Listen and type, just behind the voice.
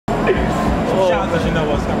Shout out to Chino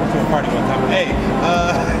was coming to a party one time. Hey,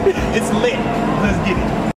 it's lit. Let's get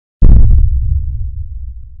it.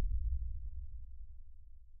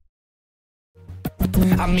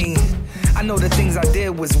 I mean, I know the things I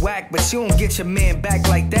did was whack, but you don't get your man back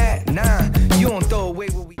like that. Nah, you don't throw away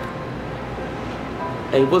what we...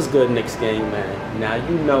 Hey, what's good, Knicks gang, man? Now,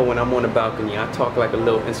 you know when I'm on the balcony, I talk like a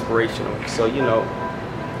little inspirational. So, you know,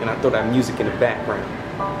 and I throw that music in the background.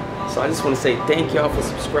 So I just want to say thank y'all for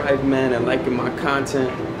subscribing, man, and liking my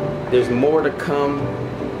content. There's more to come.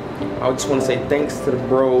 I just want to say thanks to the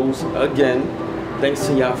bros again. Thanks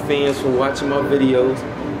to y'all fans for watching my videos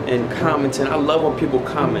and commenting. I love when people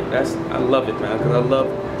comment. I love it, man, because I love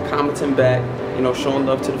commenting back, you know, showing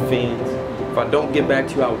love to the fans. If I don't get back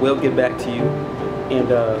to you, I will get back to you. And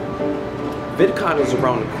VidCon is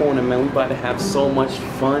around the corner, man. We about to have so much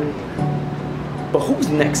fun. But who's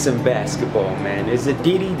next in basketball, man? Is it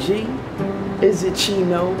DDG? Is it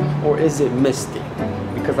Chino? Or is it Mystic?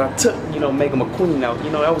 Because I took, you know, Mega McQueen out.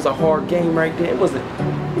 You know, that was a hard game right there. It wasn't,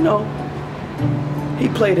 you know, he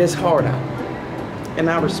played his heart out. And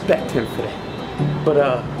I respect him for that. But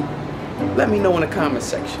let me know in the comment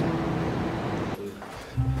section.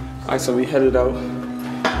 Alright, so we headed out.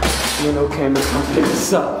 You know, came to come pick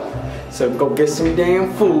us up. So go get some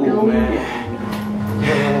damn food, man.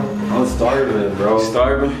 I'm starving, bro.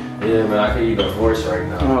 Starving? Yeah, man, I can eat a horse right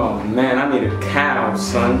now. Oh man, I need a cow,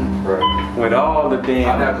 son. Bro. With all the damn.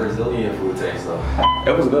 How that Brazilian food taste though?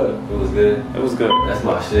 It was good. It was good? It was good. That's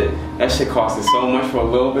my shit. That shit costed so much for a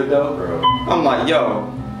little bit though. Bro. I'm like, yo,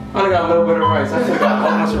 I only got a little bit of rice. I took a whole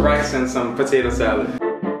bunch of rice and some potato salad.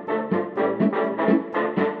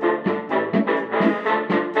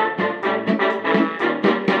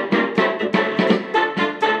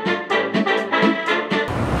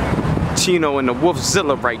 Chino and the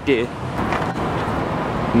Wolfzilla right there.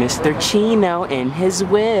 Mr. Chino and his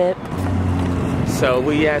whip. So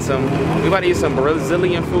we about to eat some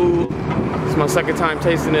Brazilian food. It's my second time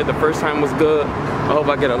tasting it. The first time was good. I hope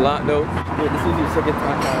I get a lot though. Yeah, this is your second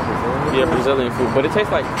time trying Brazilian? Yeah, Brazilian food. But it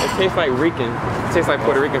tastes like Rican. It tastes like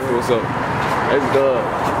Puerto Rican food, so it's good.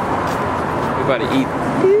 We about to eat.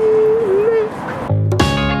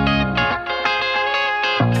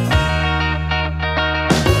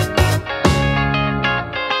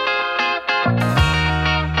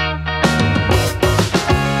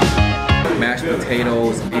 Mashed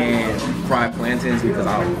potatoes and fried plantains because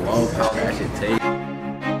I love how that shit tastes.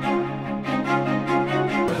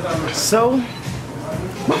 So,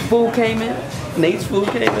 my food came in, Nate's food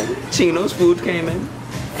came in, Chino's food came in,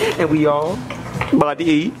 and we all about to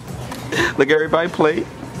eat. Look at everybody plate.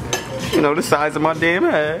 You know, the size of my damn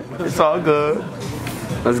head. It's all good.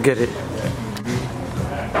 Let's get it.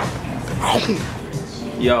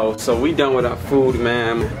 Yo, so we done with our food,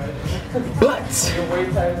 man. But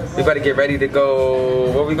we better get ready to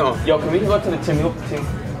go. Where we going? Yo, can we go to the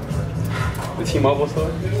T-Mobile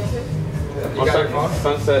store? On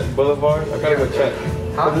Sunset Boulevard? I gotta go check.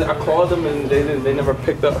 I called them and they never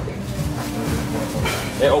picked up.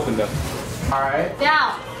 They opened up. Alright.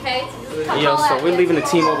 Down, okay? Yo, so we're leaving the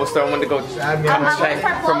T-Mobile store. I wanted to go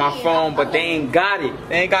check for my phone, but they ain't got it.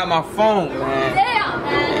 They ain't got my phone, man.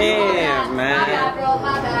 Damn, man.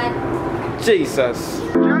 My bad. Jesus.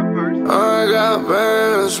 I got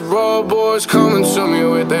bands, raw boys coming to me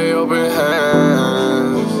with their open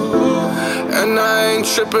hands. And I ain't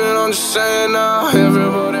tripping, I'm just saying now,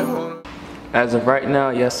 everybody. As of right now,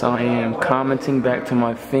 yes, I am commenting back to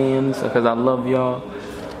my fans because I love y'all.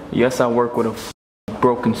 Yes, I work with a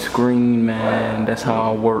broken screen, man. That's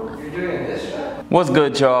how I work. What's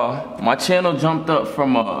good, y'all? My channel jumped up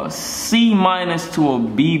from a C- to a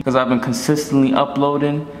B because I've been consistently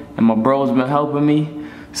uploading and my bro's been helping me.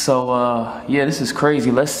 So, yeah, this is crazy.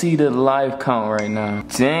 Let's see the live count right now.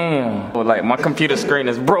 Damn. Like, my computer screen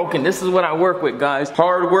is broken. This is what I work with, guys.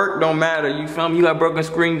 Hard work don't matter. You feel me? You got broken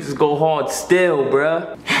screen, just go hard still,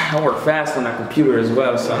 bruh. I work fast on that computer as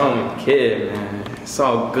well, so I don't even care, man. It's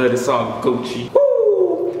all good. It's all Gucci.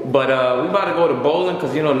 Woo! But, we about to go to bowling,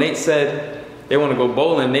 because, you know, Nate said they want to go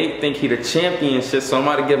bowling. Nate think he the champion shit, so I'm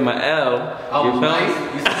about to give him an L. Oh, you feel nice. me?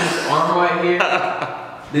 You see this arm right here?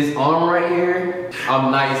 This arm right here, I'm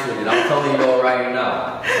nice with it. I'm telling you all right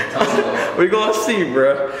now. We gonna see,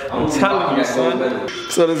 bro. I'm telling you, son.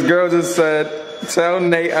 So this girl just said, tell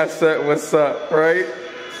Nate I said what's up, right?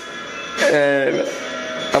 And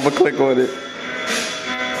I'm gonna click on it.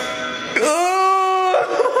 Oh!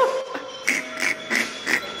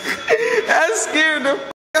 That scared the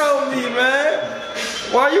f out of me, man.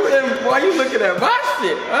 Why you looking at my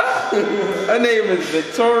shit, huh? Her name is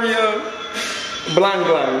Victoria Blanc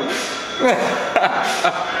Blanc.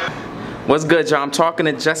 What's good, y'all? I'm talking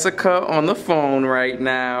to Jessica on the phone right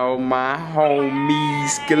now. My homie,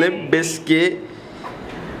 Skillet Biscuit.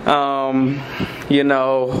 You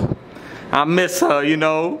know, I miss her, you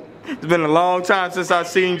know. It's been a long time since I've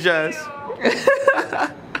seen Jess.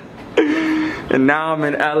 And now I'm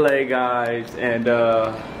in LA, guys, and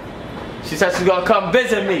she said she's gonna come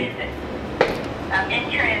visit me. I'm in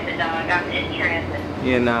transit, dog. I'm in transit.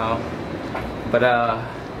 You know, but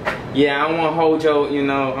yeah, I don't wanna hold you, you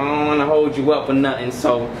know, I don't wanna hold you up or nothing,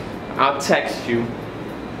 so I'll text you.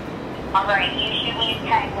 Alright, you shoot me a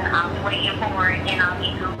text and I'll be waiting for it and I'll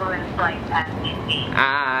be Googling flights as we speak.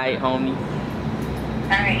 Alright, homie.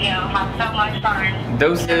 Alright, yo, have so much fun.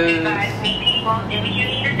 Doses. You guys meet people, do what you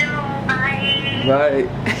need to do. Bye. Right.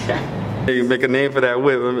 Hey, make a name for that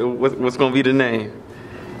whip. What's gonna be the name?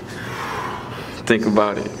 Think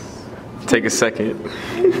about it. Take a second.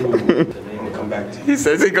 Come back to you. He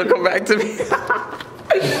says he's gonna come back to me.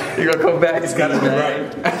 He gonna come back. It's gotta be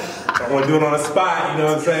right. I want to do it on the spot, you know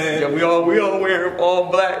what I'm saying? Yeah, we all wear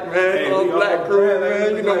all black, man. Hey, all black crew,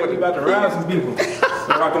 man. You know what? We about to rouse some people.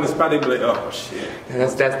 So rock on the spot, they be like, oh shit.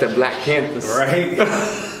 That's the Black Panthers. Right?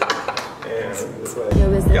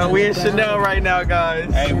 Yo, we in Chanel right now,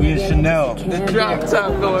 guys. Hey, we in Chanel. The drop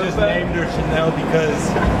top going Just back. named her Chanel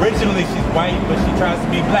because originally she's white, but she tries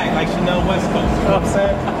to be black like Chanel West Coast. You know what I'm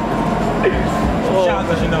saying? Shout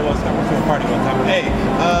out to Chanel West Coast. We went to a party one time. Hey,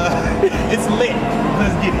 it's lit.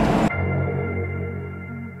 Let's get it.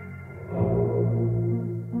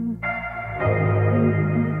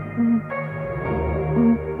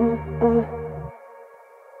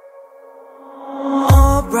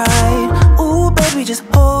 Alright, ooh baby just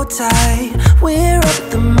hold tight. We're up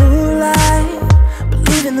at the moonlight,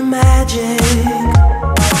 believe in the magic.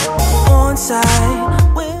 On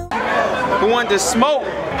side, we'll Who wanted to smoke?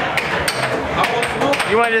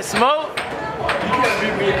 You wanted to smoke? You can't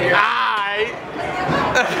beat me in here. Aight.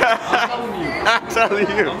 I'm telling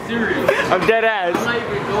you. I'm serious. I'm dead ass. I'm not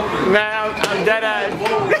even joking. Man, I'm dead ass.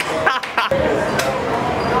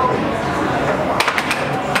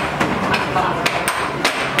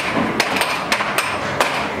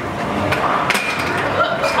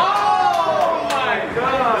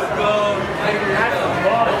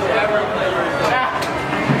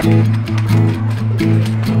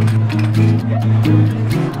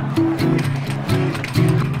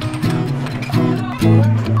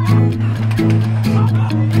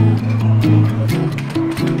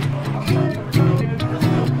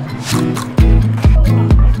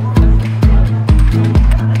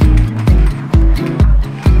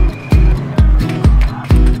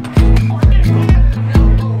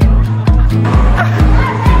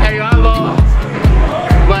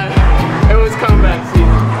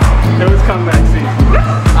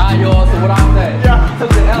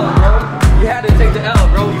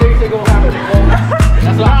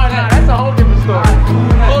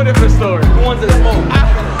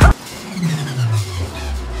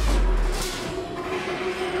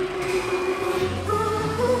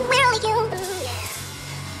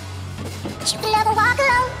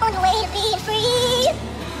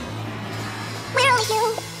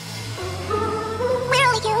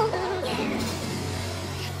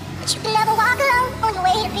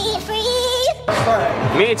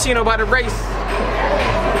 Me and Chino about to race.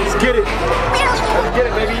 Let's get it. Let's get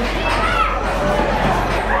it, baby.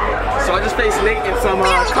 So I just faced Nate in some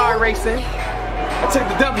car racing. I took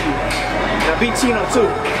the W. And I beat Chino too.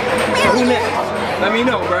 So who next? Let me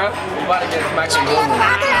know, bro. I'm about to get smacked in the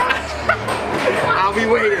I'll be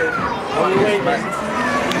waiting. I'll be waiting.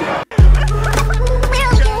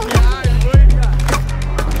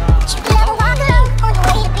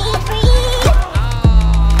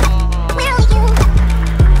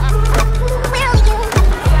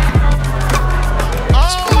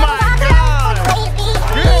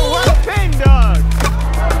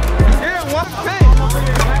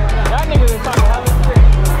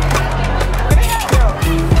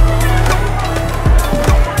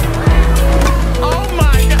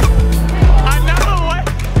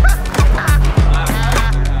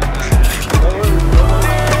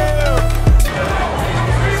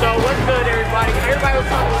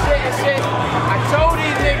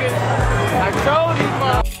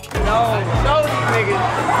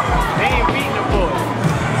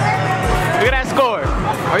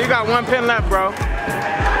 Oh, you got one pin left, bro.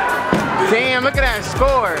 Damn, look at that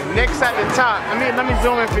score. Nick's at the top. Let me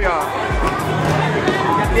zoom in for y'all.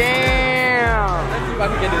 Damn. Let's see if I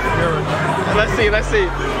can get this girl. Let's see, let's see.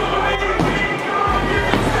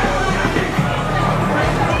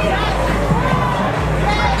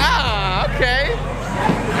 Ah, okay.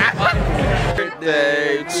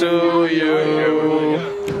 Birthday to you.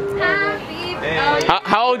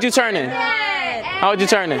 How old you turning? How old you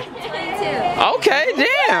turning? 22. Okay,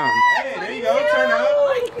 damn. Hey, there you go. Turn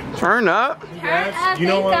up. Turn up. You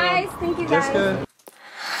know what? Guys, thank you guys. Jessica.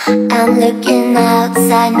 I'm looking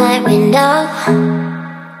outside my window.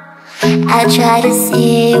 I try to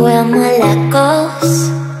see where my luck goes.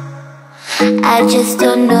 I just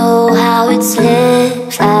don't know how it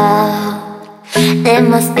slips out. There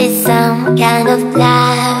must be some kind of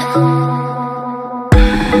plan.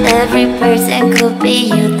 Every person could be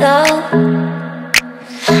you though.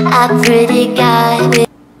 A pretty guy with...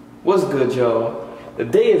 What's good, y'all? The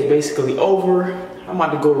day is basically over. I'm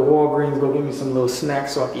about to go to Walgreens, go get me some little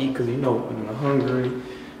snacks so I can eat, because you know when I'm hungry.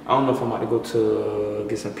 I don't know if I'm about to go to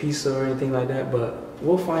get some pizza or anything like that, but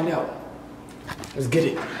we'll find out. Let's get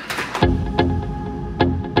it.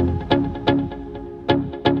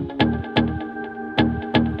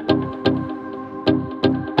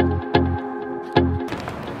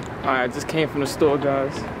 Alright, I just came from the store,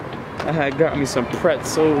 guys. I had got me some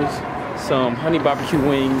pretzels, some honey barbecue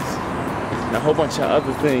wings, and a whole bunch of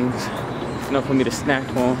other things, enough for me to snack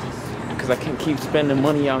on, because I can't keep spending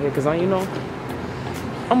money out here, because I'm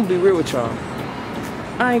gonna be real with y'all.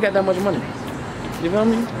 I ain't got that much money. You feel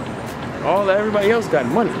me? Everybody else got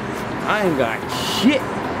money. I ain't got shit.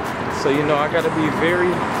 So, you know, I gotta be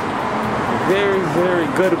very, very, very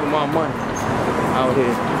good with my money out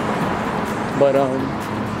here. But,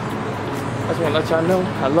 I just wanna let y'all know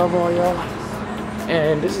I love all y'all.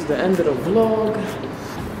 And this is the end of the vlog.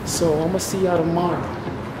 So I'm gonna see y'all tomorrow.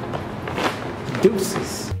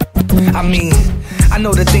 Deuces. I mean, I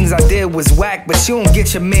know the things I did was whack, but you don't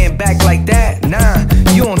get your man back like that. Nah,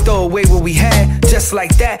 you don't throw away what we had just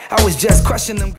like that. I was just crushing them.